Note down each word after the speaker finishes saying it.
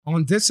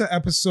On this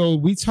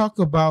episode, we talk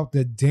about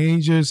the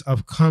dangers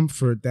of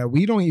comfort that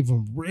we don't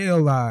even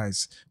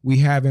realize we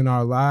have in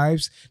our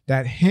lives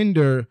that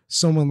hinder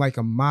someone like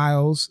a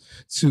Miles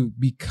to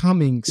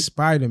becoming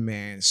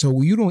Spider-Man.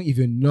 So you don't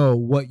even know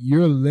what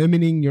you're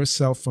limiting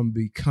yourself from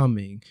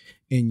becoming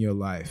in your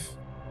life.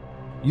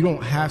 You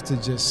don't have to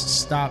just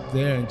stop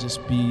there and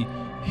just be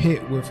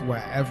hit with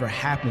whatever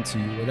happened to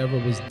you, whatever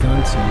was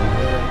done to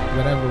you,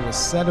 whatever was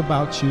said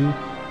about you,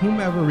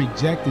 whomever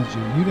rejected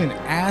you. You didn't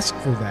ask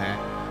for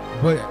that.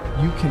 But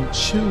you can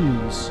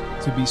choose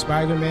to be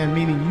Spider-Man,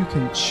 meaning you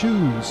can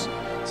choose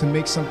to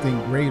make something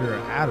greater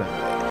out of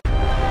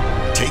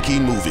it.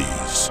 Taking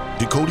movies,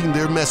 decoding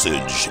their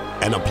message,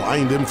 and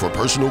applying them for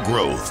personal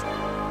growth.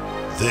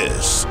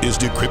 This is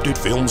Decrypted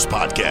Films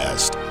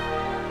Podcast.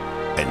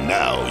 And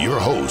now your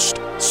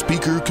host,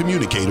 speaker,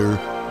 communicator,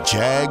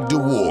 Jag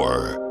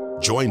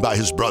DeWar, joined by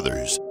his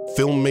brothers,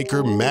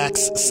 filmmaker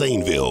Max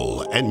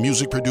Sainville and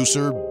music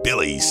producer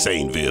Billy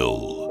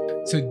Sainville.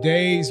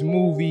 Today's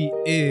movie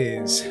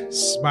is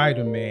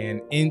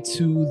Spider-Man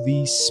Into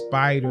the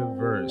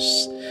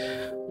Spider-Verse.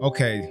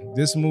 Okay,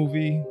 this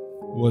movie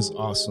was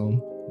awesome.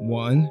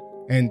 1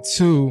 and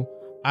 2,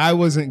 I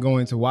wasn't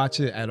going to watch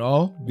it at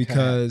all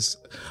because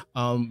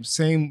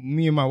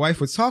me and my wife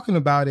were talking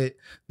about it.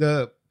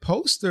 The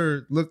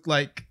poster looked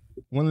like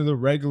one of the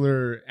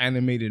regular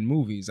animated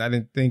movies. I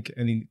didn't think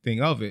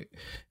anything of it.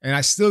 And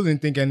I still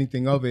didn't think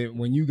anything of it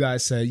when you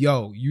guys said,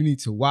 yo, you need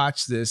to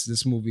watch this.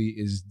 This movie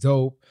is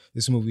dope.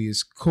 This movie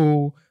is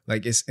cool.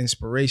 Like, it's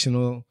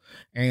inspirational.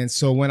 And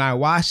so when I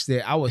watched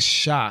it, I was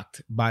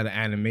shocked by the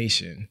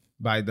animation,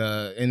 by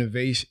the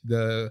innovation,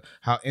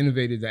 how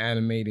innovative the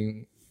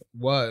animating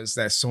was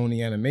that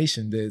Sony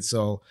Animation did.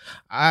 So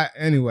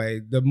anyway,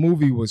 the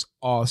movie was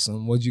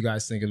awesome. What'd you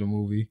guys think of the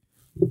movie?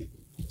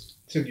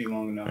 Took you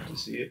long enough to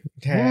see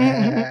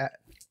it.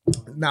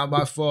 Not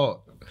my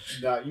fault.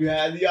 Nah, you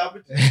had the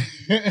opportunity.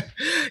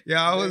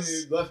 Yeah, I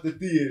was left the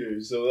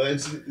theater, so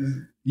that's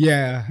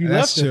yeah. He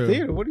that's left true. the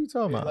theater. What are you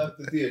talking he about? left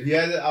the theater. He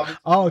had the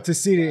opportunity. Oh, to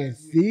see it in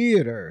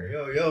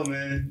theater. Yo,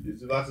 man,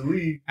 it's about to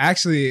leave.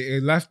 Actually,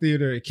 it left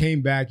theater. It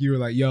came back. You were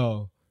like,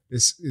 "Yo,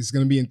 it's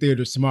gonna be in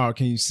theaters tomorrow.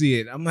 Can you see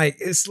it?" I'm like,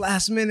 "It's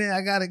last minute.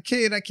 I got a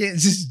kid. I can't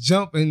just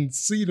jump and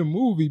see the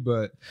movie."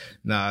 But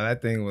nah,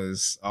 that thing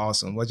was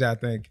awesome. What y'all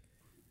think?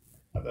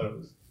 I thought it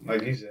was,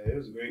 like he said, it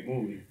was a great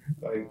movie.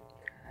 Like,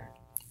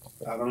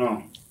 I don't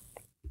know.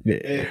 Yeah.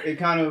 It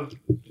kind of,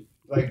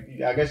 like,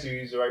 I guess you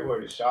used the right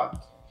word. It shocked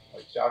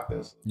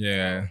us.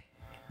 Yeah.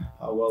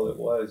 How well it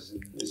was,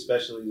 and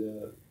especially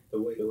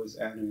the way it was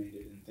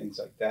animated and things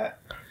like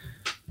that.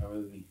 I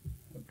really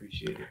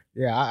appreciate it.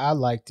 Yeah, I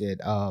liked it.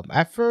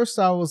 At first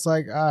I was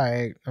like, all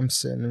right, I'm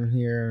sitting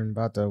here and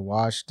about to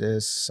watch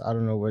this. I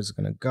don't know where it's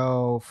gonna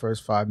go.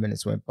 First 5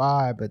 minutes went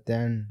by, but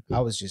then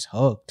I was just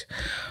hooked.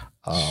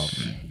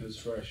 It was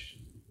fresh.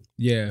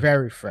 Yeah.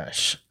 Very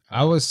fresh.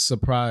 I was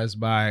surprised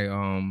by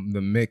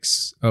the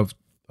mix of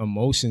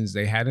emotions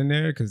they had in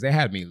there because they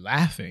had me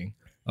laughing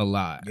a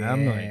lot. Yeah.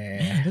 I'm like,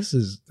 man, this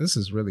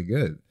is really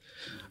good.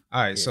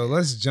 All right, so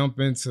let's jump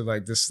into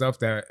like the stuff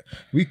that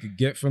we could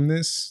get from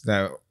this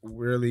that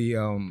really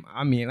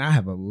I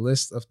have a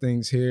list of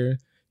things here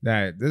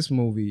that this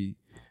movie,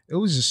 it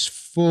was just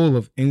full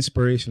of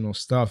inspirational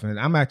stuff, and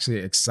I'm actually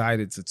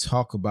excited to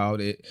talk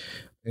about it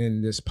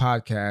in this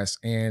podcast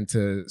and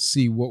to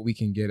see what we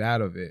can get out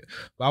of it.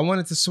 But I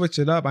wanted to switch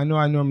it up. I know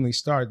I normally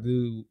start.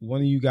 Do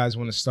one of you guys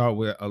want to start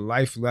with a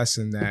life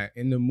lesson that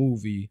in the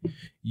movie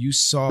you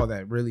saw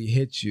that really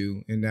hit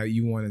you and that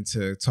you wanted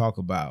to talk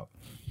about?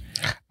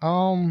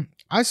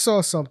 I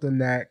saw something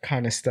that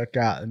kind of stuck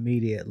out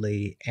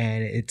immediately,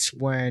 and it's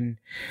when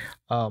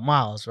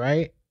Miles,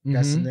 right?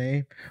 That's the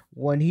name.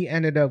 When he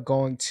ended up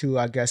going to,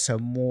 I guess, a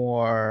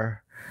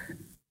more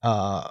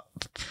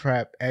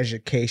prep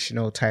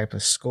educational type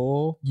of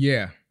school.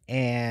 Yeah.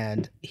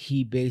 And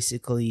he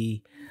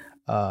basically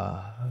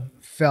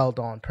failed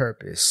on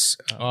purpose.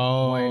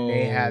 When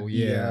they had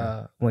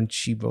when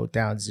she wrote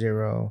down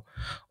 0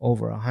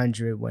 over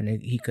 100, when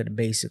he could have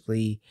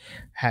basically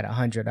had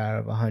 100 out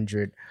of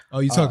 100. Oh,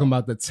 you're talking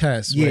about the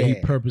test where he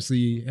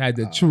purposely had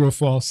the true or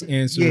false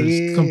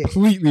answers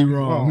completely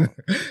wrong.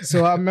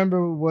 So I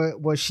remember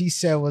what she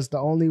said was the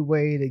only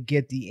way to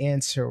get the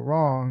answer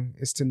wrong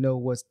is to know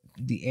what's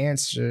the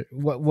answer,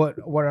 what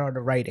are the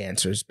right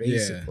answers,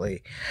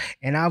 basically.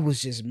 And I was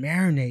just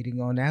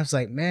marinating on that. I was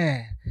like,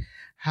 man,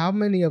 how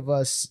many of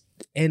us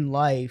in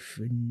life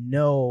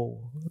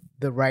know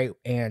the right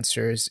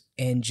answers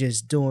and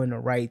just doing the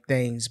right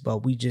things,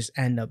 but we just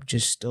end up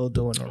just still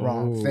doing the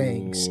wrong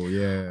things.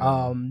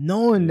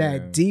 Knowing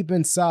that deep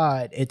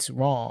inside it's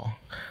wrong.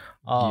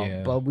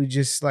 But we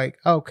just like,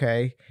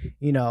 okay,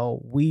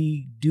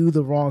 we do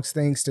the wrong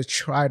things to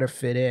try to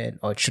fit in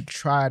or to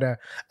try to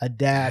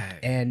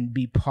adapt and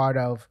be part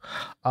of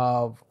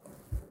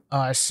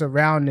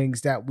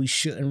surroundings that we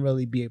shouldn't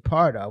really be a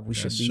part of. We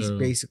should That's be true.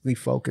 basically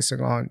focusing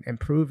on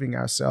improving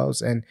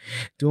ourselves and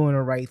doing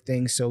the right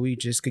thing so we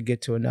just could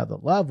get to another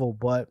level.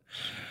 But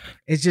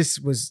it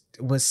just was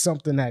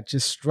something that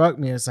just struck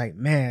me. It's like,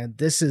 man,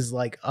 this is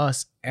like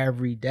us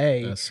every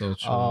day. That's so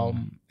true.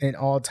 In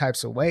all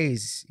types of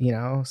ways, you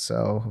know.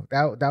 So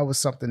that was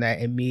something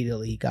that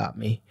immediately got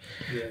me.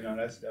 Yeah, no,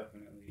 that's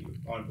definitely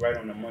right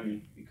on the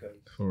money, because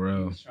For real.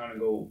 he was trying to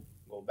go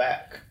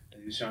back.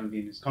 He was trying to be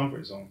in his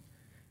comfort zone.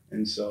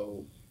 And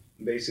so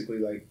basically,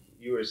 like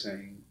you were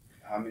saying,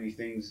 how many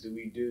things do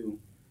we do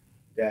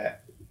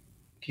that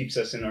keeps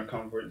us in our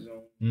comfort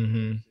zone?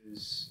 Mm-hmm.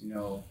 Is, you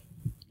know,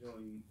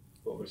 doing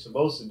what we're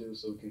supposed to do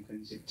so we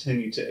can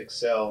continue to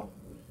excel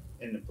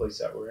in the place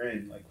that we're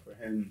in. Like for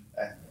him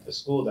at the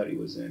school that he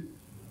was in.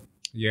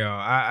 Yeah,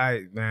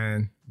 I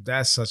man,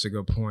 that's such a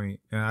good point.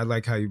 And I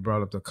like how you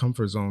brought up the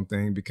comfort zone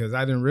thing, because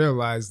I didn't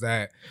realize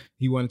that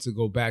he wanted to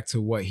go back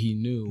to what he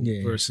knew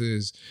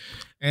versus,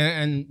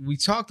 and we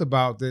talked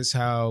about this,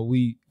 how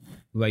we,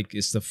 like,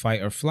 it's the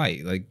fight or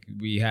flight. Like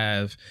we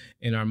have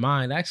in our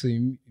mind,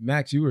 actually,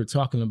 Max, you were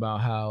talking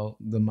about how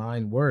the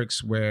mind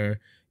works, where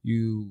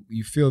you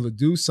feel to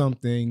do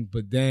something,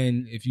 but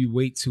then if you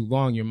wait too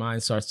long, your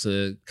mind starts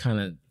to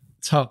kind of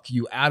tuck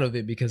you out of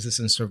it because it's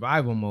in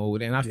survival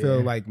mode. And I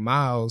feel like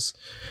Miles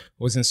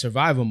was in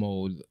survival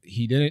mode.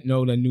 He didn't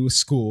know the new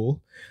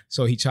school,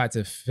 so he tried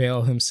to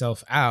fail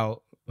himself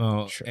out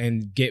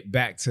and get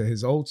back to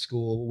his old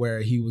school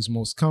where he was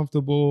most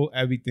comfortable.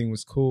 Everything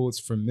was cool. It's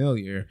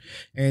familiar.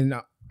 And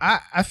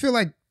I feel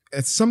like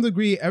at some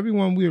degree,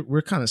 everyone,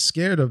 we're kind of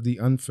scared of the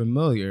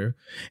unfamiliar.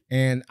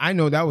 And I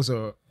know that was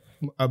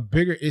a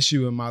bigger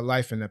issue in my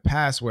life in the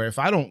past, where if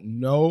I don't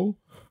know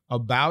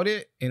about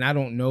it and I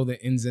don't know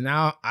the ins and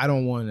outs, I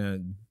don't want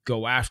to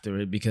go after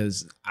it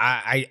because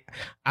I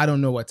don't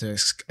know what to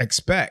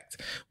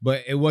expect.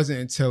 But it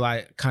wasn't until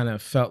I kind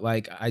of felt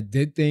like I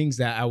did things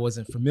that I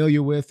wasn't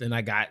familiar with, and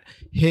I got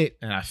hit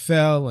and I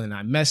fell and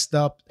I messed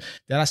up,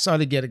 that I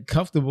started getting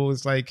comfortable.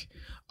 It's like,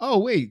 oh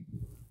wait,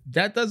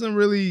 that doesn't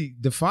really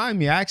define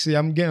me. Actually,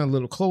 I'm getting a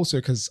little closer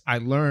because I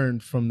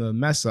learned from the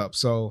mess up.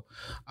 So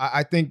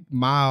I think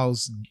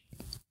Miles,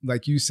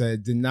 like you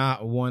said, did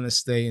not want to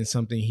stay in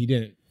something he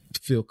didn't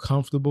feel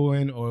comfortable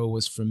in or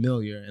was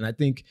familiar. And I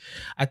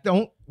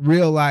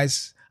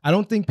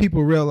don't think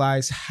people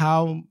realize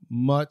how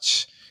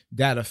much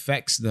that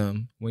affects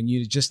them when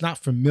you're just not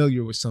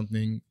familiar with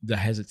something, the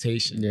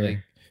hesitation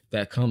like,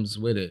 that comes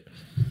with it.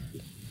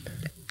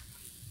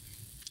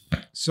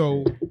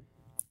 So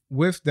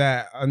with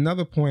that,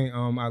 another point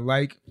I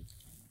like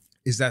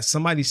is that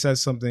somebody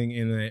says something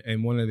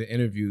in one of the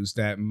interviews,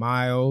 that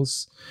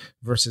Miles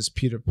versus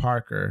Peter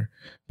Parker,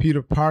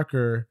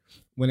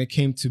 when it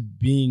came to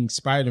being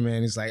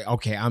Spider-Man, is like,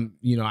 okay,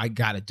 I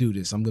got to do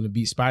this. I'm going to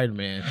be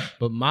Spider-Man.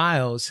 But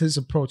Miles, his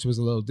approach was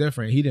a little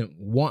different. He didn't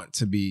want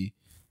to be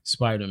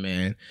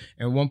Spider-Man.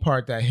 And one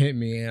part that hit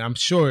me, and I'm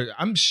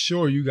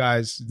sure you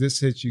guys,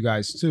 this hits you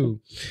guys too,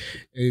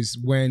 is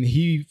when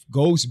he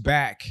goes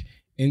back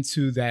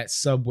into that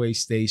subway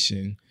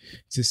station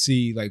to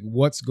see like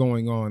what's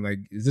going on. Like,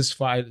 this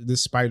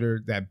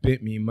spider that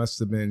bit me must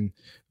have been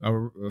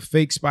a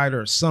fake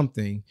spider or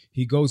something.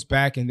 He goes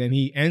back and then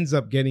he ends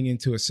up getting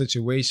into a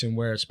situation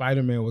where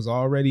Spider-Man was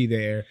already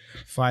there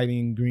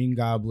fighting Green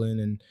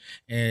Goblin,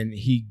 and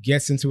he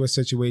gets into a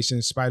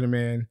situation.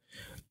 Spider-Man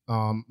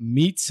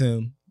meets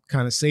him,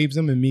 kind of saves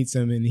him and meets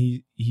him, and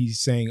he's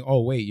saying,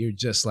 oh wait, you're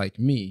just like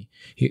me.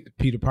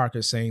 Peter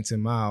Parker saying to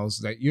Miles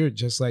that you're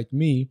just like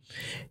me,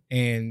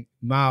 and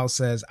Miles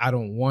says, I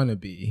don't want to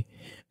be.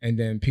 And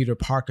then Peter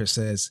Parker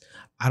says,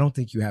 I don't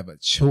think you have a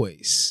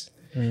choice.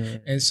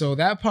 And so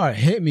that part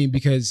hit me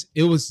because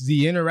it was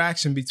the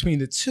interaction between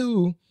the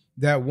two,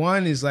 that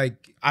one is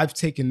like, I've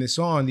taken this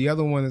on. The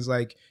other one is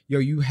like, yo,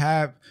 you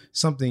have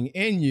something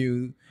in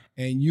you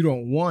and you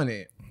don't want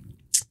it.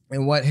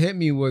 And what hit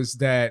me was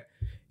that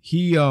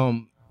he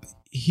didn't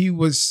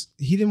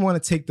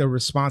want to take the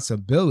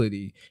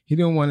responsibility. He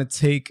didn't want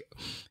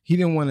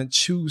to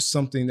choose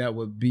something that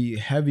would be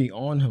heavy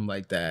on him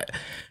like that.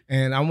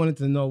 And I wanted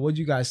to know what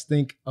you guys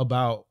think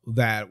about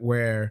that,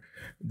 where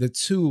the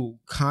two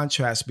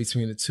contrast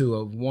between the two,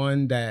 of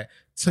one that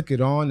took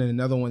it on and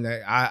another one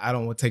that I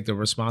don't want to take the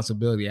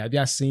responsibility. Have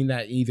y'all seen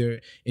that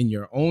either in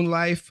your own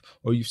life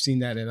or you've seen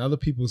that in other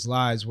people's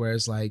lives, where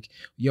it's like,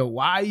 yo,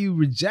 why are you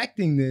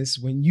rejecting this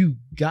when you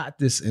got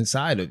this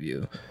inside of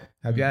you?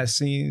 Have y'all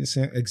seen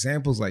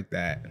examples like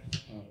that?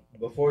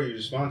 Before you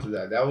respond to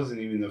that wasn't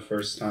even the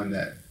first time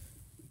that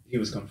he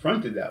was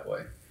confronted that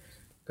way.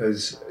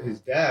 Because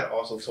his dad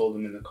also told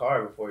him in the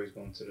car before he was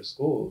going to the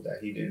school that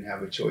he didn't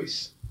have a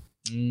choice.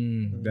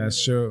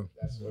 That's true.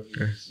 That's what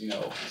he's,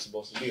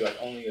 supposed to be. Like,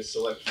 only a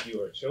select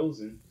few are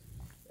chosen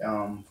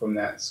from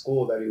that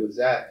school that he was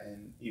at.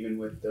 And even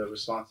with the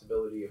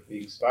responsibility of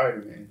being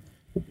Spider-Man,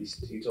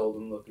 he told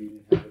him, look, you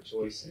didn't have a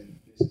choice, and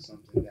this is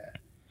something that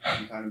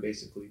you kind of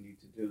basically need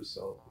to do.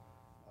 So,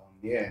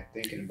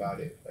 thinking about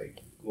it,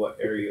 like what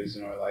areas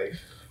in our life,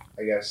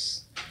 I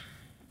guess.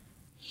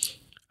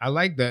 I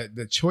like that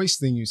the choice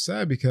thing you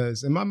said,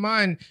 because in my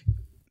mind,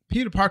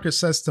 Peter Parker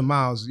says to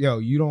Miles, yo,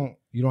 you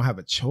don't have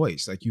a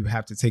choice. Like, you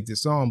have to take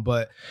this on.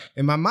 But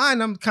in my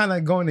mind, I'm kind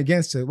of going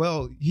against it.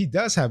 Well, he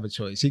does have a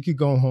choice. He could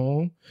go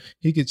home.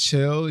 He could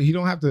chill. He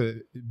don't have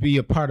to be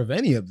a part of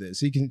any of this.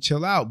 He can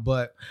chill out.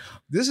 But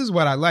this is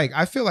what I like.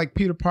 I feel like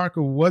Peter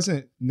Parker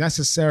wasn't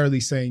necessarily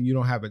saying you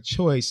don't have a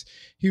choice.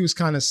 He was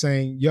kind of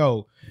saying,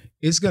 yo,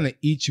 it's going to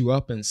eat you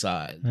up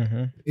inside.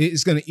 Mm-hmm.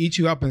 It's going to eat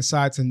you up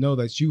inside to know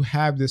that you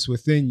have this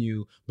within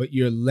you, but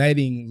you're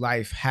letting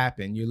life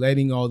happen. You're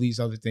letting all these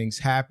other things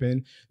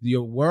happen.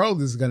 Your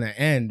world is going to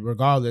end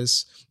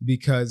regardless,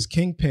 because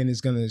Kingpin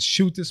is going to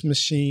shoot this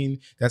machine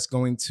that's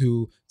going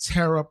to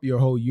tear up your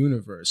whole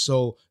universe.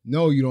 So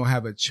no, you don't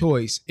have a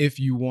choice if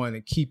you want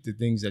to keep the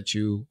things that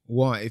you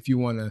want, if you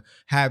want to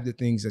have the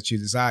things that you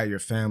desire, your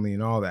family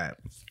and all that.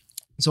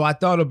 So I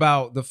thought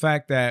about the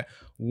fact that,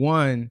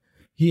 one,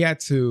 he had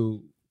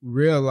to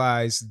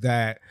realize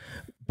that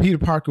Peter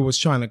Parker was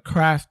trying to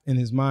craft in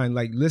his mind,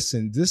 like,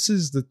 listen, this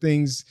is the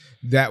things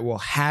that will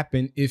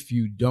happen if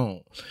you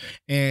don't.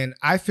 And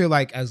I feel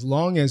like as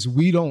long as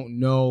we don't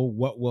know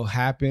what will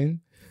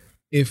happen,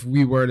 if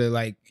we were to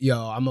like, yo,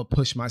 I'm gonna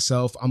push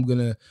myself, I'm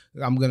gonna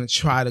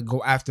try to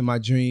go after my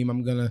dream,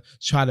 I'm gonna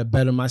try to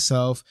better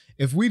myself.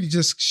 If we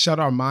just shut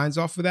our minds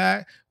off of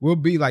that, we'll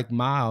be like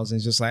Miles and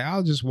just like,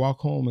 I'll just walk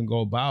home and go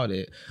about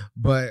it.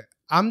 But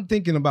I'm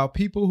thinking about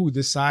people who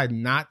decide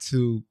not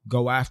to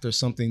go after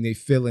something they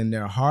feel in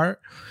their heart.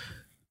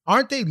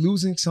 Aren't they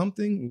losing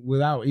something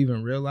without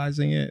even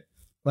realizing it?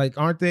 Like,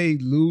 aren't they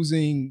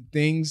losing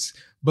things?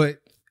 But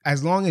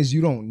as long as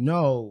you don't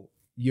know,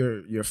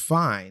 you're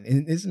fine.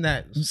 And isn't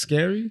that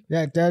scary?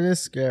 That is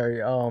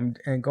scary.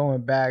 And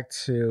going back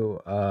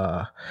to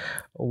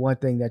one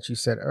thing that you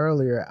said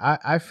earlier,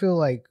 I feel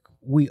like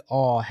we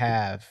all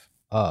have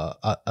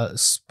a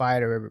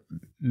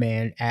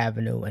Spider-Man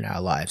avenue in our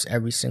lives,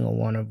 every single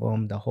one of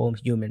them, the whole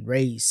human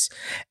race.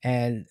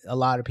 And a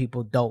lot of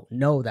people don't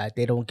know that.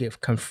 They don't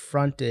get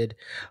confronted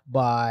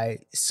by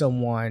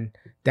someone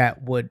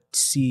that would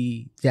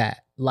see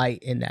that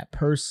light in that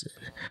person,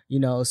 you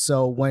know.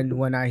 So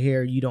when I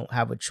hear you don't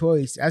have a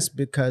choice, that's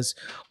because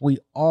we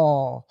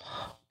all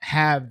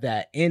have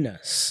that in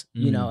us,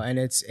 you know, and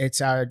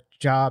it's our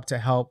job to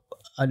help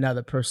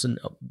another person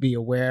be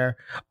aware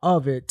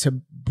of it, to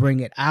bring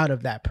it out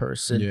of that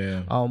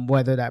person,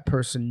 whether that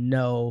person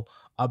know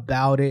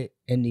about it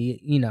and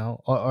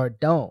or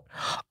don't.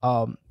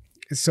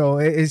 So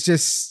it's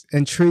just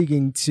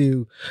intriguing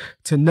to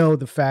know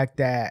the fact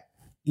that,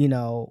 you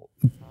know,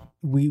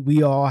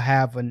 we all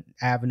have an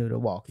avenue to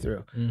walk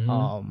through,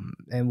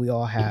 and we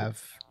all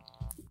have,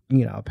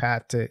 you know, a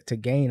path to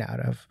gain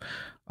out of,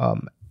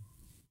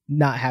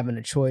 not having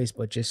a choice,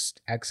 but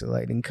just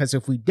escalating. Because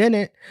if we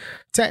didn't,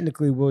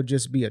 technically we'll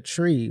just be a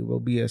tree, we'll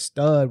be a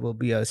stud, we'll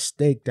be a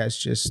stick that's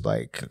just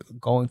like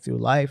going through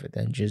life and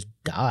then just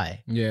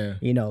die. Yeah.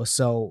 You know,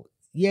 so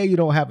yeah, you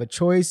don't have a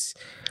choice,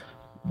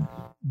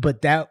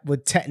 but that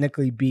would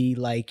technically be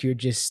like you're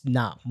just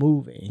not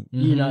moving.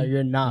 You know,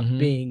 you're not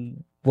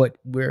being what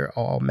we're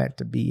all meant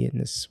to be in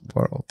this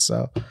world.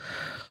 So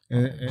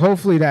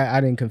hopefully that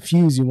I didn't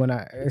confuse you when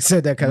I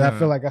said that, because I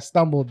feel like I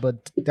stumbled,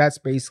 but that's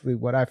basically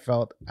what I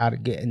felt out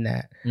of getting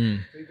that. I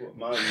think what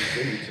Miles was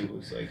getting to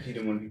was like he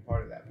didn't want to be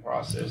part of that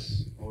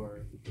process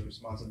or the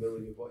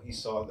responsibility of what he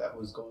saw that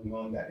was going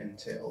on that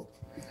entailed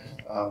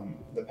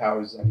the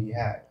powers that he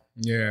had.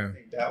 Yeah, I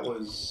think that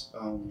was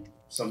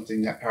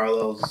something that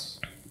parallels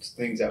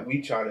things that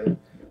we try to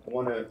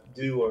want to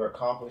do or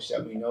accomplish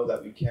that we know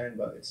that we can,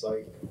 but it's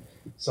like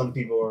some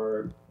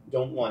people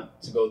don't want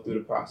to go through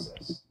the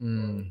process.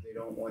 They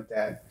don't want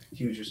that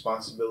huge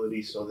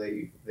responsibility, so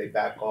they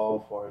back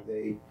off, or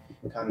they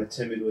kind of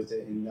timid with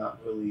it and not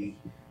really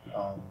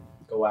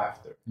go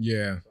after.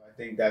 Yeah. So I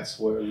think that's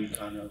where we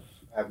kind of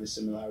have the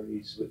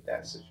similarities with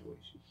that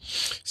situation.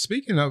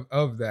 Speaking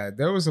of that,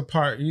 there was a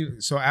part.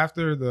 So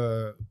after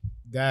the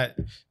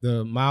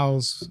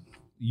Miles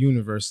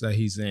universe that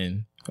he's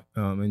in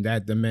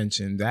that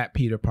dimension, that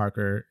Peter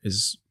Parker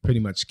is pretty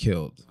much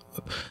killed.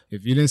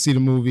 If you didn't see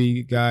the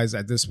movie, guys,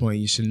 at this point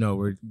you should know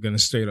we're gonna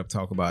straight up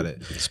talk about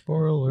it.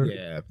 Spoiler.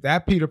 Yeah,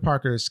 that Peter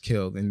Parker is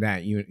killed in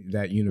that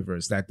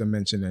universe, that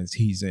dimension that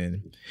he's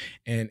in,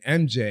 and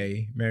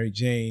MJ, Mary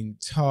Jane,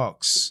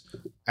 talks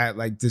at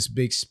like this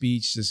big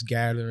speech, this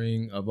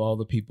gathering of all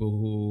the people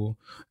who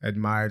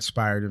admired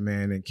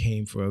Spider-Man and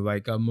came for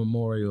like a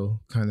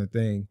memorial kind of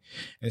thing,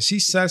 and she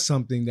says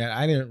something that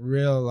I didn't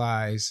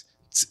realize.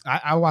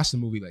 I watched the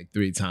movie like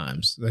 3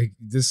 times. Like,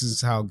 this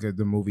is how good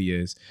the movie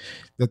is.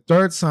 The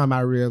third time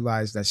I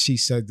realized that she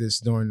said this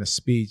during the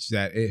speech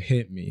that it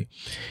hit me.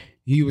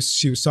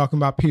 She was talking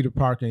about Peter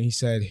Parker, and he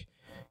said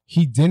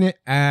he didn't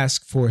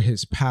ask for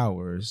his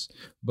powers,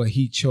 but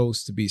he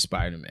chose to be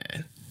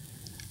Spider-Man.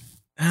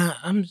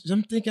 I'm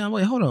thinking,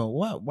 wait, hold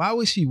on. Why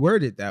was she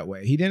worded that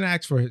way? He didn't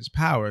ask for his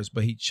powers,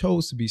 but he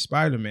chose to be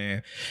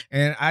Spider-Man.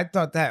 And I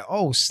thought that,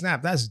 oh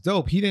snap, that's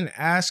dope. He didn't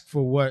ask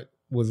for what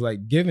was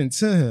like given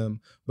to him,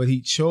 but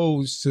he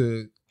chose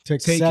to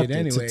take it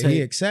anyway.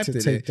 He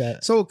accepted it.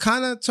 That. So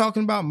kind of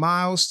talking about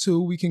Miles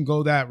too, we can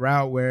go that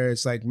route where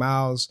it's like,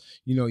 Miles,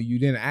 you know, you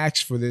didn't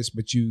ask for this,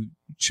 but you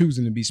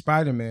choosing to be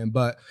Spider-Man.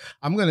 But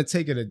I'm going to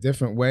take it a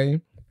different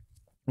way,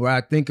 where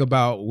I think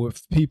about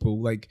with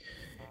people like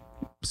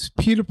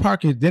Peter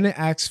Parker didn't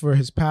ask for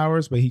his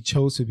powers, but he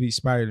chose to be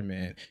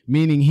Spider-Man,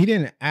 meaning he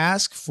didn't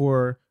ask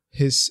for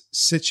his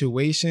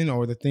situation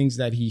or the things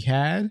that he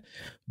had,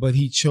 but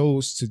he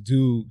chose to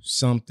do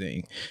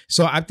something.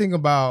 So I think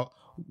about,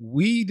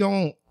 we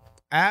don't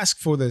ask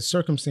for the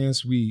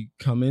circumstance we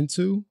come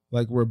into,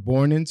 like we're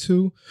born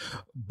into,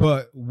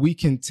 but we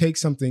can take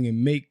something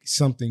and make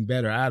something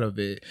better out of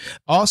it.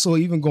 Also,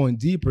 even going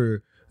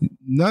deeper,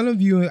 none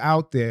of you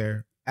out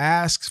there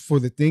ask for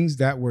the things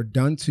that were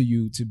done to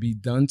you to be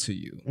done to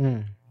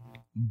you.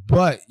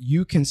 But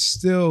you can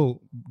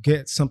still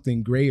get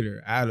something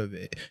greater out of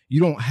it. You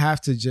don't have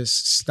to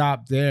just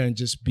stop there and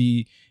just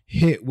be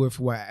hit with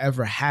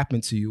whatever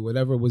happened to you,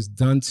 whatever was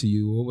done to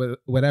you, or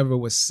whatever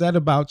was said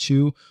about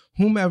you,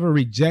 whomever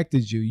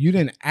rejected you. You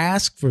didn't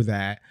ask for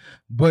that,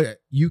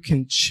 but you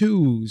can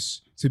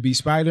choose to be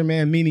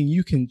Spider-Man, meaning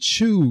you can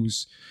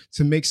choose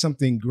to make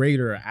something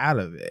greater out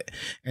of it.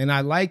 And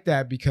I like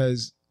that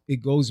because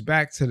it goes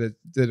back to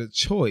the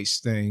choice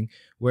thing,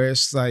 where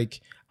it's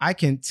like, I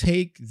can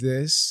take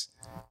this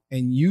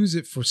and use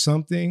it for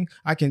something.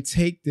 I can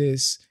take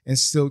this and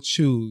still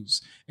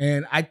choose.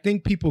 And I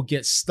think people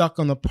get stuck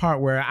on the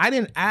part where I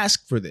didn't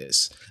ask for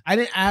this. I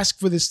didn't ask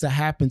for this to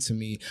happen to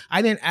me.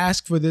 I didn't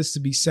ask for this to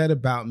be said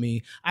about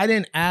me. I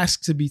didn't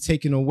ask to be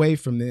taken away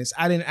from this.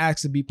 I didn't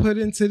ask to be put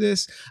into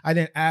this. I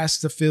didn't ask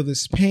to feel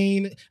this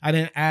pain. I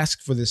didn't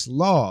ask for this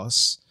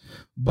loss.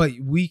 But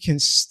we can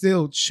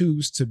still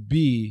choose to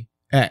be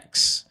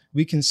X.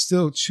 We can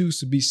still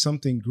choose to be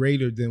something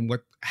greater than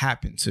what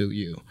happened to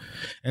you.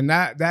 And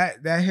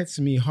that hits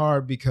me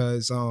hard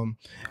because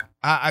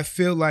I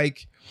feel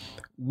like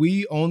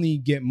we only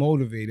get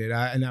motivated.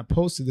 And I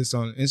posted this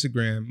on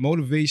Instagram.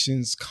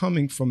 Motivation's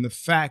coming from the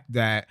fact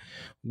that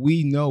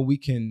we know we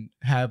can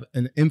have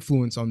an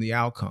influence on the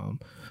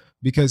outcome.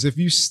 Because if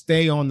you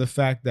stay on the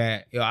fact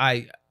that, you know,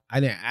 I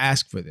didn't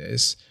ask for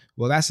this,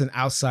 well, that's an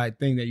outside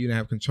thing that you don't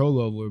have control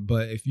over.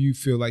 But if you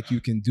feel like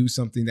you can do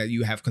something that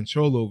you have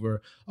control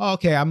over, oh,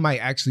 okay, I might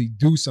actually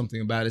do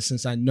something about it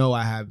since I know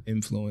I have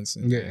influence.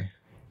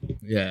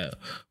 Yeah.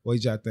 What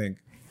did y'all think?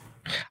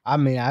 I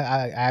mean,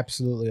 I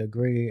absolutely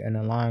agree and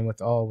align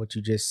with all what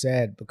you just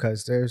said,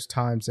 because there's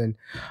times in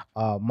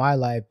my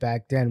life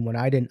back then when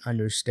I didn't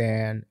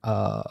understand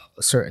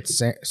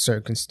certain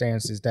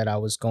circumstances that I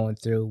was going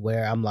through,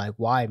 where I'm like,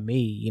 why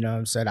me? You know what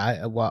I'm saying?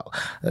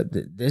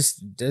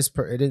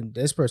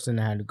 This person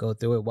had to go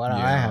through it. Why do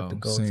I have to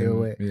go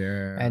through it?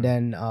 Yeah. And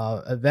then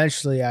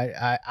eventually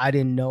I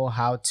didn't know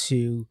how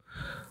to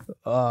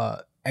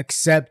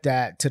accept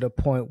that to the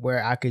point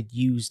where I could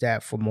use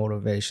that for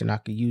motivation. I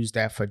could use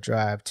that for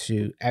drive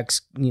to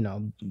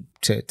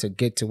to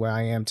get to where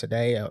I am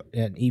today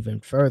and even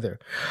further.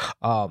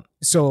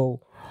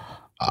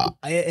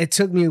 It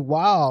took me a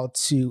while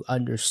to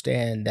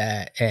understand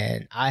that,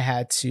 and I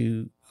had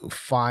to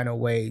find a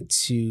way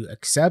to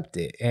accept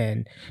it.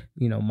 And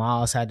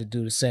Miles had to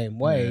do the same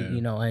way.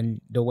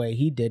 And the way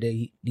he did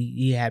it,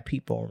 he had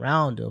people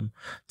around him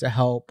to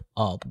help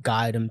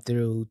guide him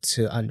through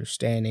to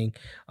understanding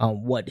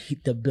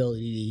the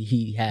ability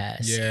he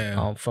has.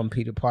 From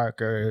Peter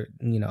Parker,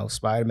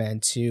 Spider-Man,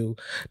 to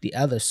the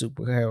other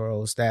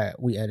superheroes that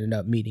we ended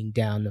up meeting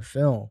down the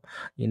film.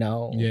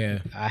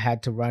 I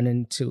had to run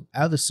into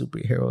other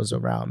superheroes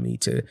around me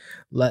to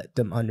let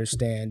them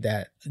understand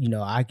that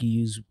I could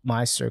use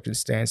my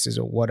circumstances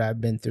or what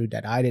I've been through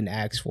that I didn't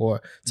ask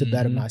for to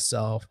better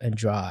myself and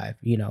drive,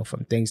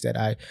 from things that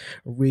I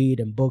read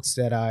and books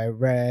that I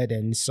read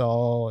and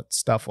saw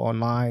stuff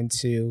online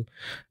to,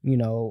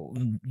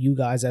 you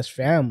guys as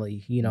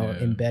family,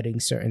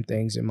 embedding certain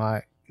things in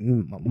my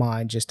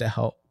mind just to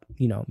help,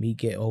 me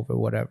get over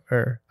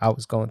whatever I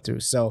was going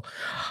through. So,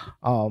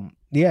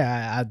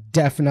 I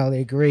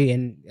definitely agree.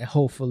 And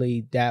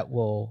hopefully that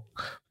will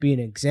be an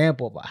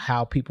example of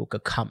how people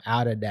could come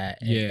out of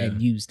that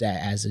and use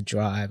that as a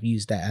drive,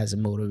 use that as a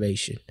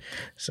motivation.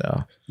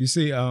 So you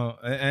see,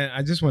 and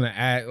I just want to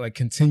add, like,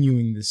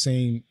 continuing the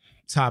same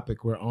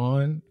topic we're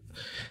on.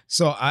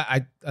 So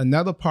I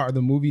another part of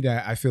the movie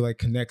that I feel like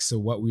connects to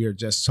what we are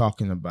just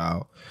talking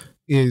about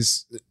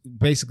is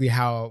basically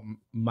how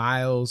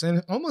Miles,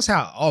 and almost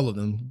how all of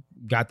them,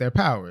 got their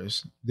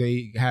powers.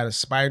 They had a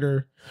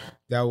spider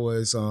that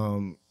was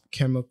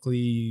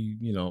chemically,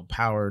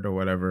 powered or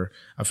whatever.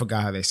 I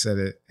forgot how they said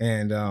it.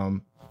 And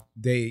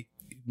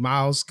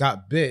Miles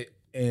got bit,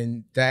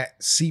 and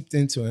that seeped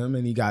into him,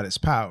 and he got his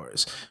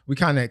powers. We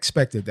kind of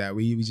expected that.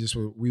 We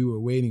were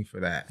waiting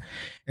for that.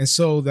 And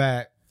so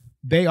that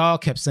they all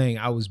kept saying,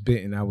 I was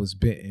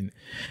bitten.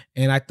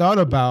 And I thought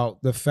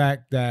about the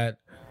fact that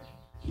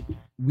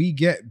we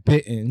get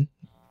bitten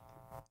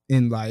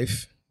in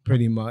life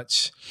pretty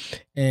much.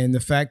 And the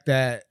fact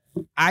that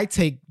I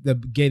take the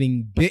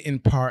getting bitten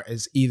part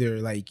as either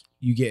like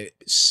you get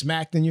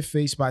smacked in your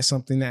face by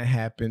something that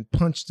happened,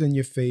 punched in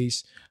your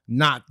face,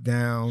 knocked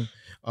down,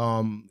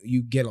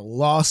 you get a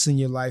loss in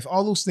your life,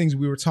 all those things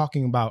we were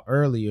talking about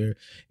earlier,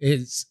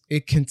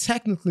 it can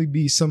technically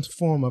be some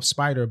form of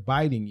spider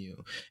biting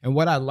you. And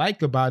what I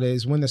like about it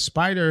is when they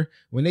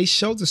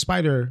showed the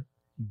spider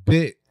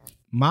bit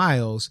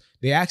Miles,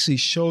 they actually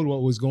showed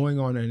what was going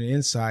on the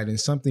inside and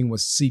something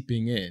was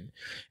seeping in.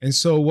 And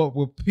so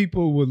what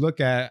people would look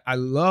at,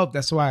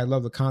 that's why I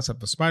love the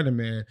concept of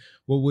Spider-Man.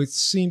 What would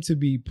seem to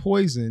be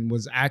poison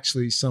was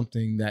actually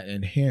something that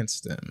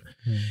enhanced them.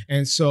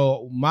 And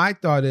so my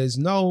thought is,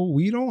 no,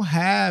 we don't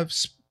have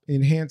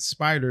enhanced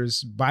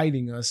spiders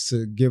biting us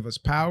to give us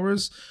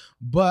powers.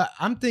 But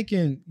I'm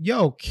thinking,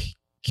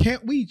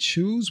 can't we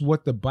choose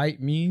what the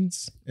bite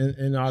means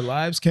in our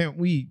lives? Can't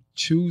we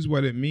choose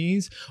what it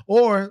means?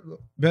 Or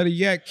better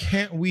yet,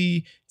 can't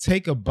we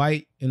take a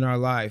bite in our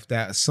life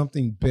that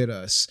something bit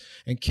us,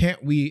 and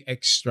can't we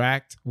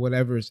extract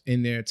whatever's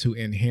in there to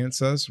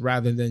enhance us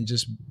rather than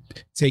just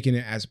taking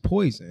it as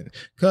poison?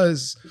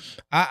 Because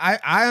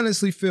I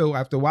honestly feel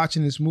after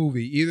watching this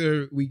movie,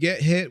 either we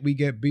get hit, we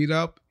get beat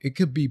up, it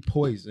could be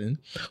poison,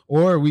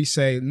 or we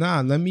say,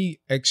 nah, let me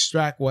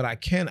extract what I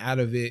can out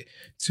of it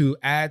to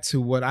add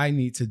to what I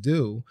need to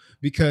do,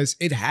 because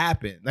it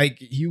happened. Like,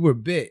 you were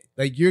bit.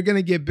 Like, you're going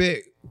to get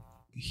bit.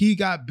 He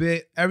got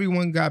bit.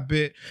 Everyone got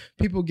bit.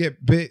 People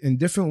get bit in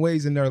different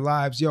ways in their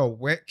lives.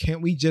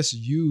 Can't we just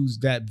use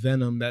that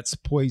venom that's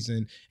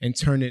poison and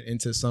turn it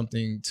into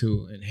something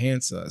to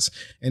enhance us?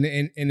 And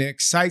it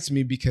excites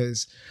me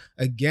because,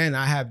 again,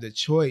 I have the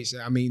choice.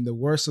 I mean, the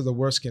worst of the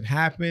worst can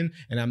happen,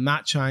 and I'm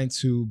not trying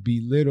to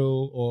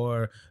belittle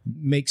or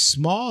make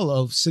small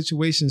of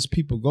situations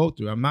people go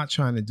through. I'm not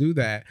trying to do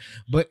that,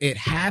 but it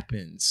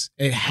happens.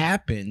 It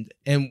happened,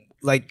 and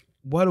like,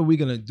 what are we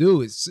gonna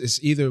do?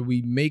 It's either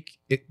we make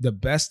it the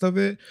best of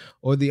it,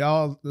 or the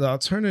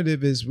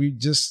alternative is we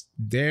just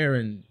there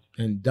and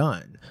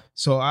done.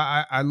 So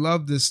I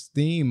love this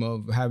theme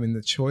of having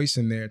the choice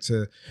in there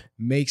to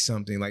make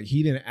something. Like,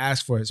 he didn't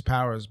ask for his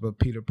powers, but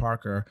Peter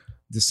Parker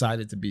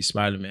decided to be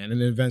Spider-Man,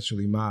 and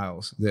eventually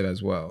Miles did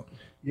as well.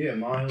 Yeah,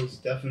 Miles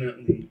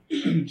definitely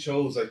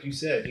chose, like you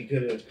said, he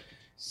could have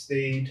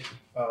stayed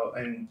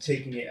and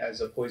taken it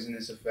as a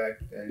poisonous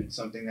effect and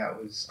something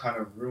that was kind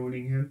of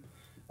ruining him.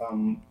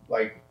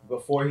 Like,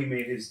 before he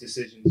made his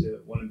decision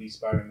to want to be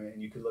Spider-Man,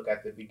 you could look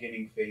at the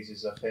beginning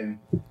phases of him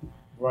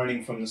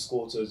running from the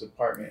school to his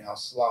apartment, how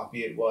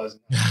sloppy it was,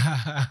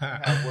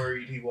 how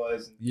worried he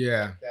was, and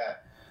yeah, like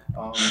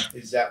that.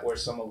 Is that where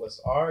some of us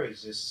are?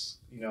 Is just,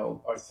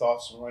 our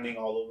thoughts running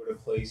all over the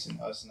place and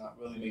us not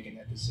really making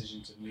that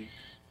decision to make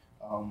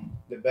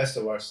the best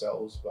of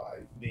ourselves by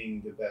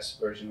being the best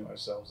version of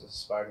ourselves as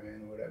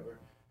Spider-Man or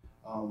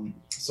whatever.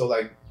 So,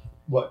 like,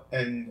 what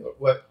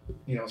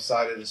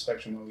side of the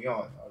spectrum are we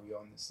on? Are we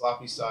on the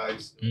sloppy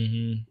side,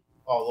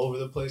 all over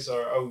the place,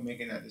 or are we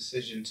making that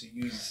decision to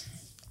use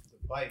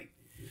the bite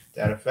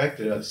that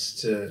affected us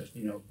to,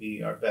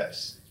 be our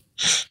best?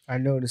 I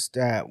noticed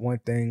that one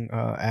thing,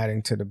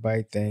 adding to the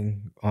bite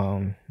thing,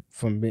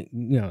 from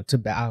being,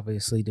 to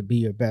obviously to be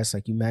your best,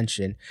 like you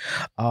mentioned,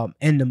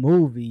 in the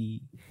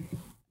movie,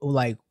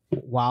 like,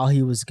 while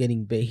he was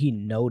getting bit, he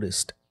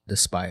noticed the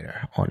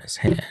spider on his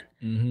hand,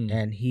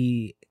 and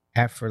he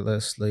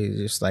effortlessly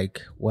just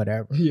like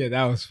whatever,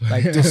 that was funny.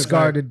 Like,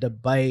 discarded the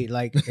bite,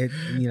 like it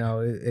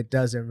it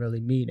doesn't really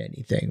mean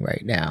anything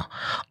right now.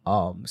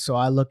 So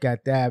I look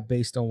at that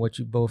based on what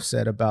you both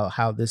said about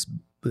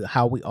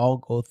how we all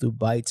go through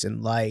bites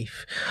in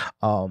life,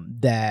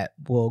 that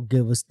will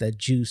give us the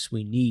juice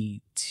we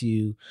need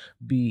to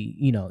be,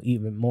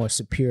 even more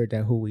superior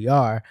than who we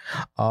are.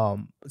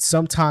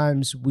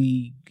 Sometimes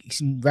we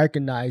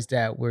recognize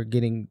that we're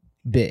getting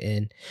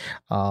bitten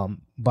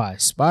by a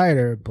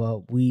spider,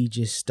 but we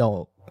just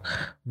don't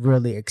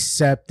really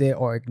accept it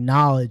or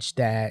acknowledge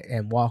that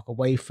and walk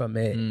away from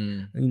it.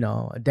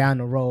 Down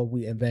the road,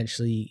 we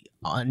eventually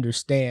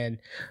understand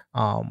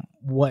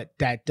what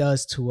that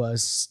does to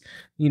us,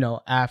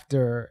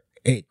 after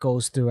it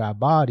goes through our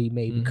body,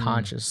 maybe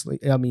consciously,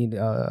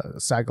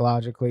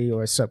 psychologically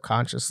or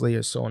subconsciously,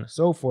 or so on and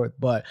so forth.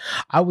 But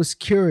I was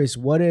curious,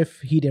 what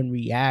if he didn't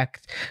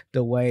react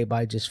the way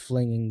by just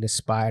flinging the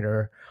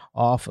spider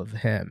off of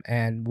him?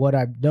 And what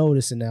I've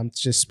noticed, and I'm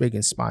just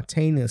speaking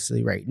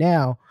spontaneously right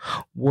now,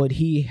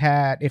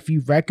 if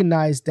you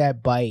recognize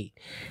that bite,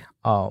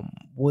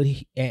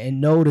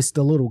 and notice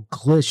the little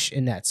glitch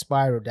in that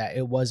spider, that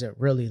it wasn't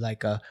really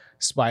like a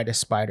spider,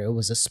 it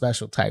was a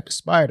special type of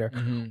spider,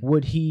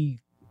 would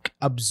he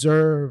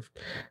observe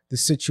the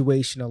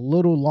situation a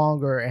little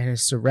longer and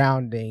his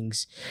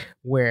surroundings,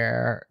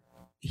 where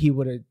he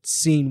would have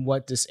seen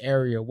what this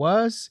area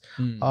was,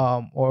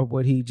 or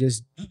would he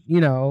just,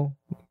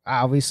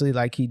 obviously,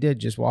 like he did,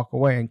 just walk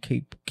away and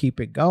keep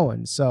it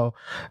going? So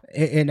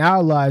in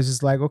our lives,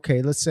 it's like,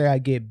 okay, let's say I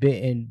get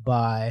bitten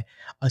by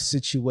a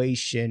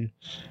situation,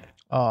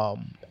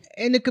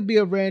 and it could be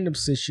a random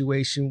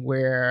situation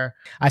where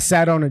I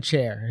sat on a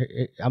chair.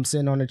 I'm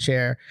sitting on a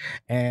chair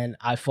and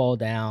I fall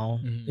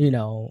down,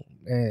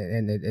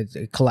 and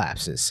it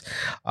collapses.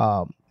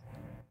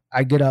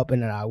 I get up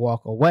and then I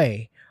walk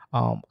away.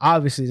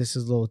 Obviously this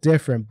is a little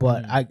different,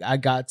 but I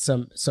got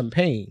some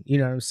pain, you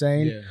know what I'm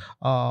saying?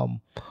 Yeah.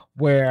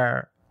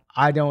 Where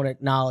I don't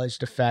acknowledge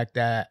the fact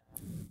that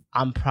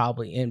I'm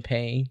probably in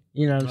pain,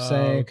 you know what I'm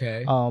saying?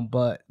 Okay.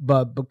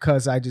 But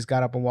because I just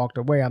got up and walked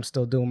away, I'm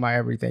still doing my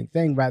everything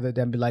thing rather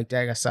than be like,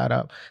 dang, I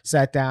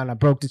sat down, I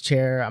broke the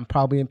chair, I'm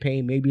probably in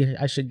pain. Maybe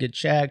I should get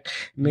checked.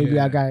 Maybe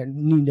I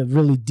need to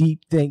really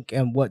deep think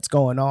and what's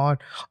going on.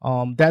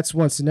 That's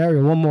one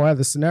scenario. One more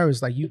other scenario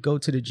is like you go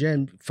to the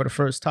gym for the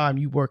first time,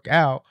 you work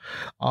out.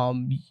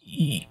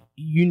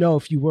 You know,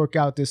 if you work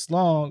out this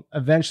long,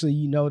 eventually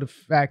you know the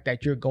fact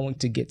that you're going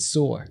to get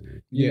sore.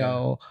 You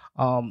know,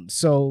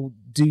 so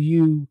do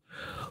you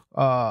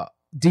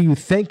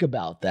think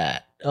about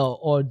that,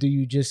 or do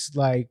you just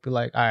like be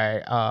like, all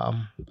right,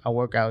 I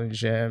work out in the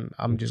gym,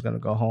 I'm just gonna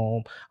go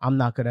home. I'm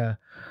not gonna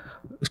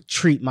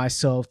treat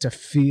myself to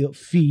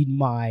feed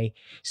my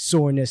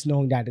soreness,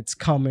 knowing that it's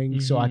coming,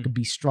 so I could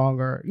be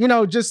stronger. You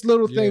know, just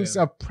little things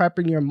of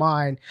prepping your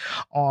mind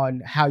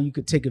on how you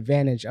could take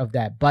advantage of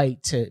that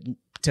bite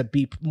to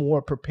be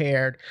more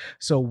prepared.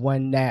 So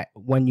when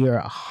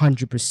you're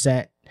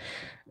 100%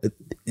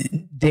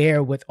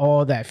 there with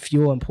all that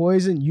fuel and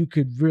poison, you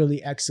could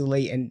really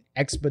escalate and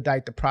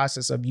expedite the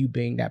process of you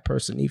being that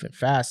person even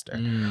faster.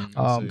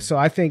 So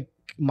I think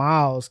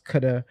Miles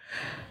could have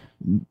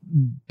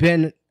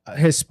been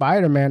his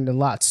Spider-Man a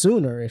lot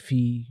sooner if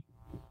he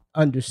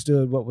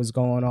understood what was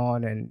going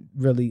on and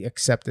really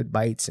accepted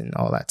bites and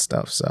all that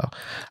stuff. So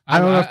I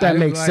don't know if that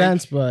makes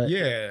sense, but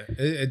yeah,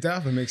 it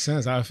definitely makes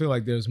sense. I feel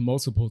like there's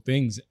multiple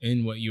things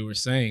in what you were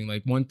saying.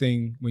 Like one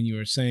thing when you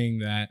were saying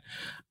that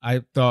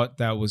I thought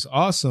that was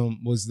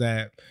awesome was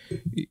that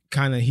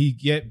kind of he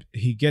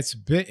gets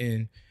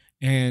bitten,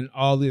 and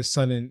all of a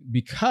sudden,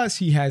 because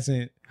he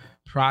hasn't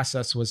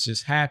processed what's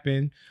just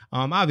happened,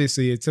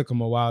 obviously it took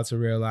him a while to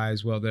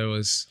realize, well, there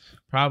was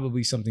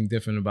probably something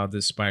different about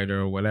this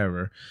spider or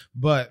whatever.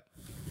 But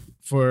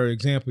for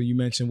example, you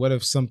mentioned, what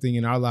if something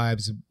in our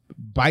lives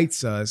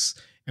bites us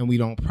and we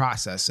don't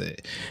process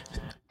it?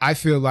 I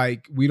feel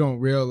like we don't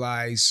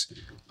realize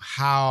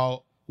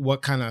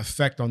what kind of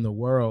effect on the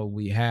world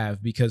we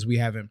have because we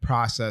haven't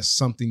processed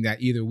something that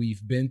either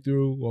we've been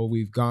through or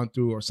we've gone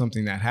through, or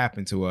something that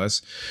happened to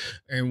us.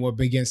 And what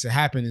begins to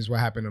happen is what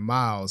happened to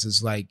Miles.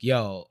 It's like,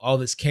 yo, all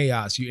this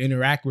chaos. You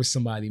interact with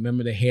somebody.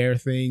 Remember the hair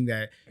thing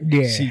that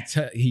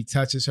he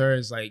touches her?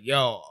 It's like,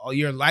 yo, all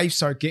your life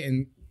start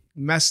getting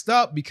messed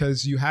up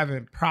because you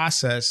haven't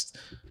processed,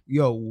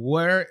 yo,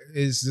 where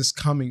is this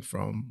coming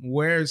from?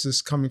 Where is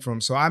this coming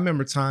from? So I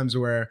remember times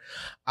where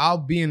I'll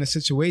be in a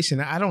situation,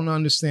 I don't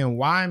understand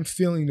why I'm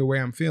feeling the way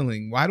I'm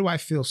feeling. Why do I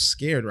feel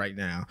scared right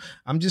now?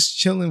 I'm just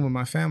chilling with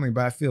my family,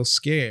 but I feel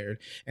scared.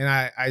 And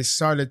I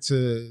started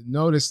to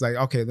notice, like,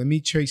 okay, let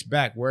me trace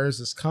back. Where is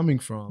this coming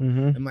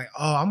from? I'm like,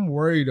 oh, I'm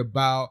worried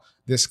about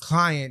this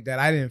client that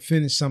I didn't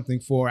finish something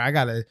for. I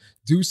got to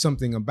do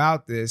something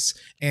about this.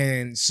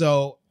 And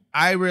so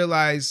I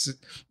realized,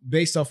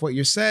 based off what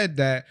you said,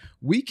 that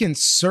we can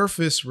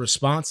surface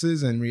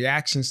responses and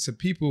reactions to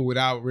people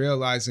without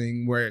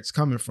realizing where it's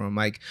coming from.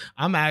 Like,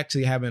 I'm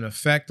actually having an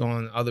effect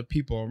on other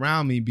people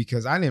around me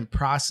because I didn't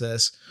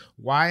process,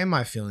 why am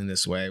I feeling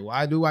this way?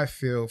 Why do I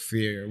feel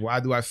fear? Why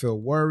do I feel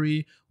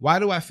worry? Why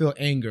do I feel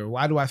anger?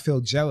 Why do I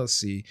feel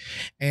jealousy?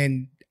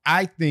 And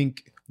I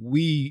think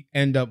we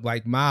end up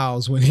like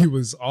Miles when he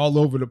was all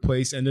over the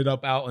place, ended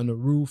up out on the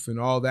roof and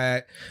all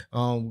that,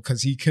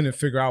 because he couldn't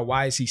figure out,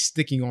 why is he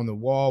sticking on the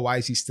wall? Why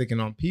is he sticking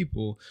on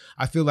people?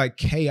 I feel like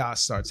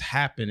chaos starts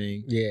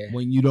happening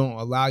when you don't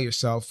allow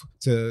yourself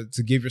to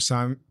give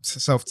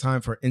yourself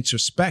time for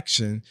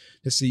introspection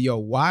to see, yo,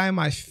 why am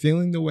I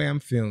feeling the way I'm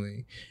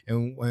feeling?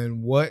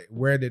 And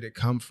where did it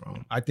come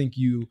from? I think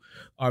you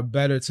are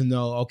better to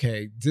know,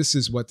 okay, this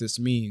is what this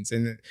means.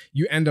 And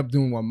you end up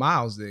doing what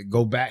Miles did,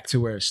 go back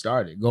to where it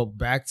started. Go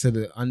back to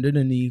the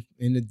underneath,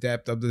 in the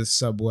depth of the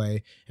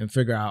subway, and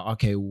figure out,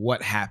 okay,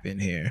 what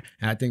happened here?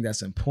 And I think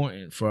that's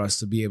important for us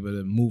to be able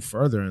to move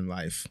further in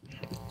life.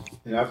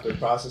 And after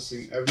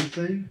processing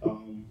everything,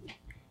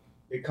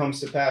 it comes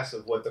to pass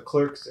of what the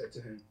clerk said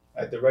to him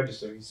at the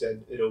register. He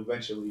said it'll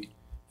eventually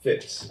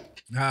fix.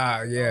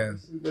 Yeah.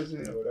 It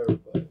doesn't, or whatever,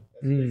 but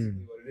that's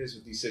basically what it is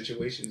with these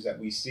situations that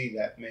we see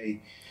that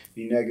may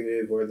be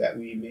negative, or that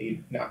we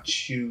may not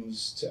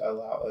choose to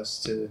allow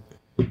us to,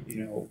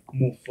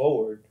 move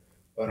forward.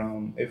 But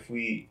if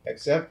we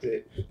accept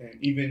it, and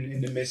even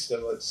in the midst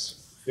of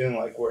us feeling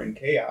like we're in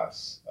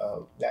chaos,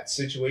 that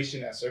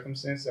situation, that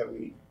circumstance that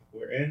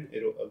we're in,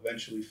 it'll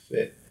eventually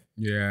fit.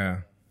 Yeah.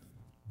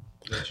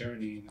 The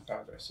journey and the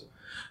progress.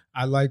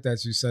 I like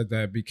that you said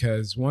that,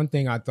 because one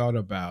thing I thought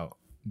about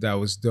that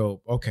was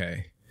dope.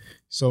 Okay,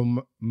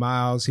 so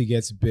Miles, he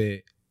gets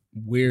bit.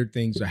 Weird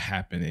things are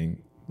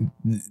happening.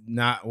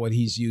 Not what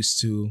he's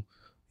used to.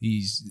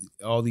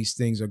 All these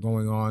things are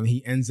going on.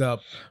 He ends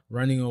up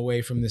running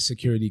away from the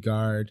security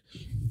guard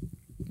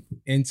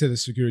into the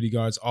security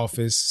guard's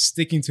office,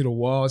 sticking to the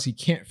walls. He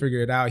can't figure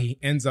it out. He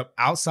ends up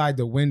outside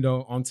the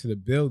window onto the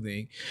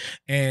building,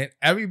 and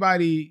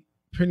everybody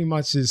pretty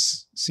much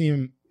is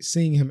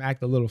seeing him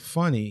act a little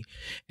funny.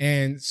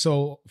 And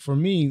so for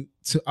me,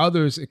 to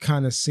others, it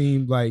kind of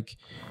seemed like,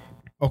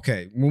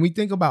 okay, when we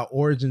think about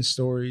origin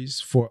stories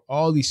for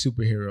all these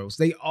superheroes,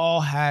 they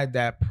all had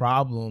that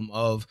problem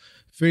of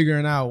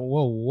figuring out,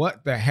 whoa,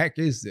 what the heck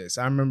is this?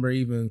 I remember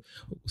even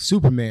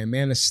Superman,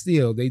 Man of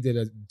Steel, they did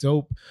a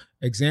dope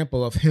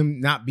example of him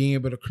not being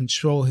able to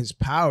control his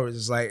powers.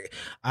 It's like,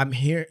 I'm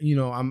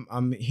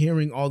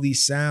hearing all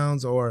these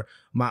sounds, or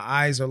my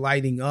eyes are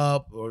lighting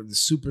up, or the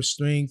super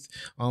strength.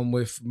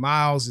 With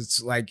Miles,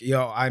 it's like,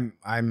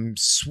 I'm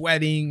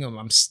sweating,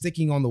 I'm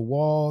sticking on the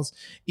walls.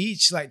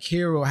 Each like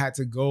hero had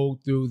to go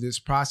through this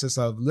process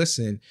of,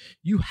 listen,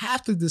 you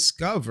have to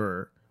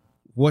discover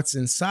what's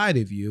inside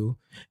of you.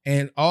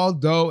 And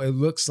although it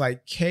looks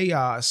like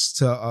chaos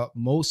to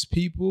most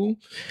people,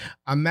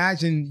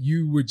 imagine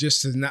you were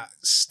just to not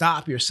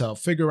stop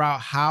yourself, figure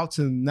out how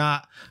to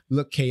not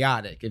look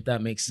chaotic, if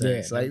that makes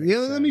sense. Let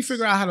me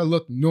figure out how to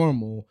look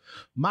normal.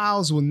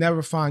 Miles will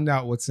never find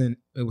out what's in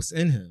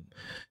him.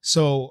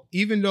 So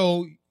even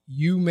though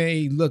you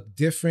may look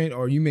different,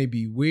 or you may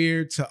be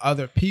weird to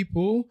other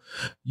people,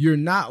 you're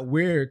not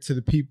weird to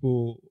the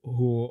people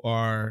who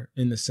are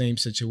in the same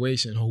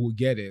situation, who will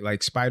get it.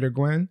 Like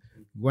Spider-Gwen,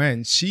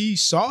 she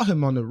saw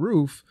him on the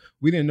roof.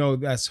 We didn't know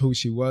that's who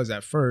she was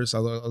at first,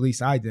 although at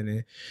least I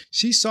didn't.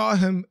 She saw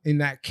him in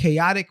that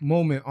chaotic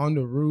moment on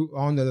the roof,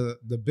 on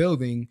the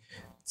building,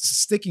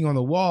 sticking on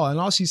the wall. And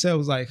all she said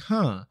was like,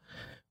 huh.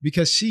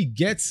 Because she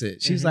gets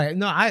it. She's like,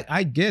 no,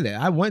 I get it.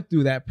 I went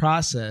through that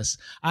process.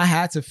 I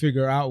had to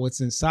figure out what's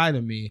inside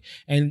of me.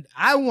 And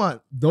I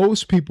want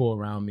those people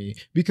around me,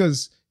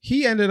 because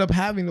he ended up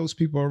having those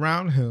people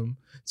around him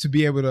to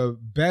be able to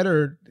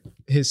better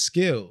his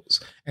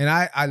skills. And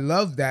I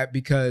love that,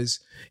 because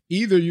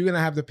either you're going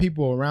to have the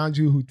people around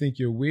you who think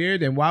you're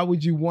weird, and why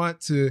would you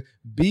want to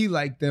be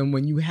like them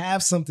when you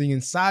have something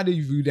inside of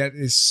you that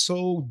is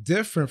so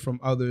different from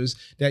others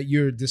that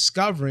you're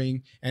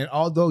discovering? And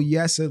although,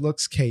 yes, it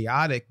looks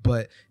chaotic,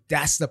 but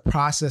that's the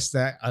process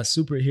that a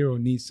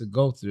superhero needs to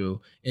go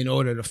through in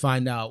order to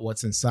find out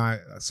what's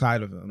inside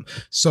of them.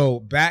 So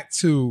back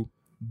to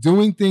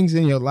doing things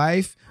in your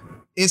life,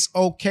 it's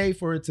okay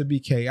for it to be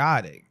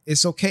chaotic.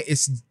 It's okay.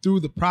 It's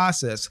through the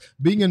process.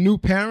 Being a new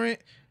parent,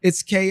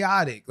 it's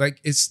chaotic. Like,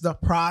 it's the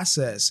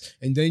process.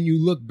 And then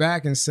you look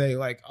back and say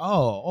like,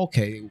 oh,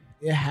 okay,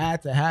 it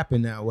had to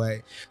happen that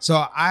way.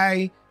 So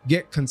I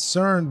get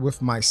concerned with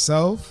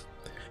myself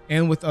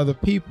and with other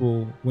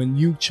people when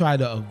you try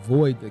to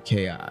avoid the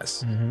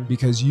chaos,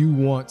 because you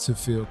want to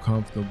feel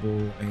comfortable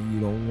and you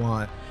don't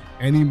want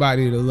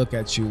anybody to look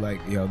at you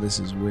like, yo, this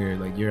is weird.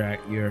 Like, you're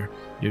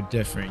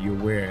different, you're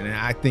weird. And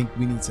I think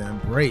we need to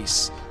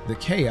embrace the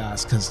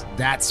chaos, because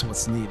that's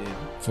what's needed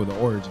for the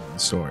origin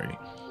story.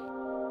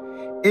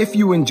 If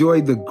you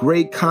enjoyed the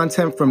great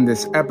content from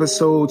this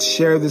episode,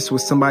 share this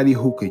with somebody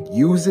who could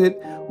use it.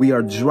 We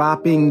are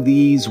dropping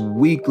these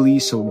weekly,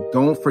 so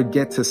don't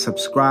forget to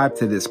subscribe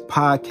to this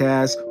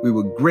podcast. We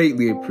would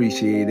greatly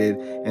appreciate it.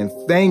 And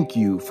thank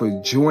you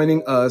for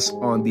joining us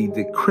on the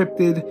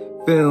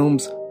Decrypted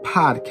Films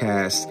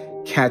podcast.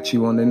 Catch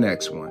you on the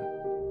next one.